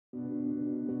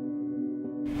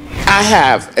I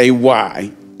have a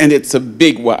why, and it's a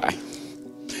big why.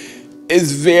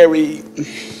 It's very,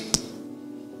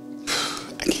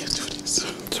 I can't do this.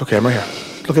 It's okay, I'm right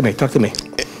here. Look at me, talk to me.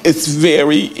 It's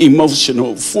very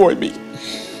emotional for me.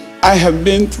 I have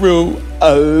been through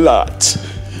a lot.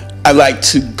 I like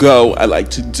to go, I like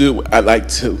to do, I like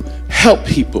to help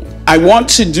people. I want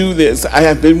to do this. I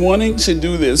have been wanting to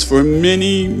do this for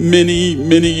many, many,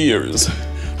 many years.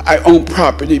 I owned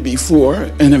property before,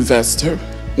 an investor.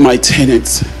 My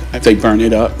tenants, they burn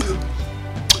it up.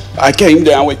 I came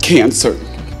down with cancer.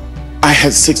 I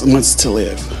had 6 months to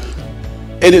live.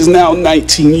 It is now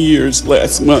 19 years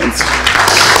last month.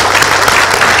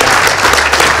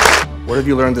 What have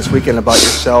you learned this weekend about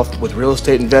yourself with real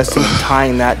estate investing and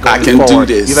tying that going forward? I can do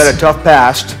this. You've had a tough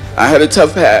past. I had a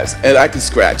tough past, and I can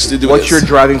scratch to do it. What's your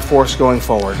driving force going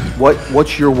forward?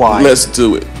 What's your why? Let's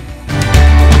do it.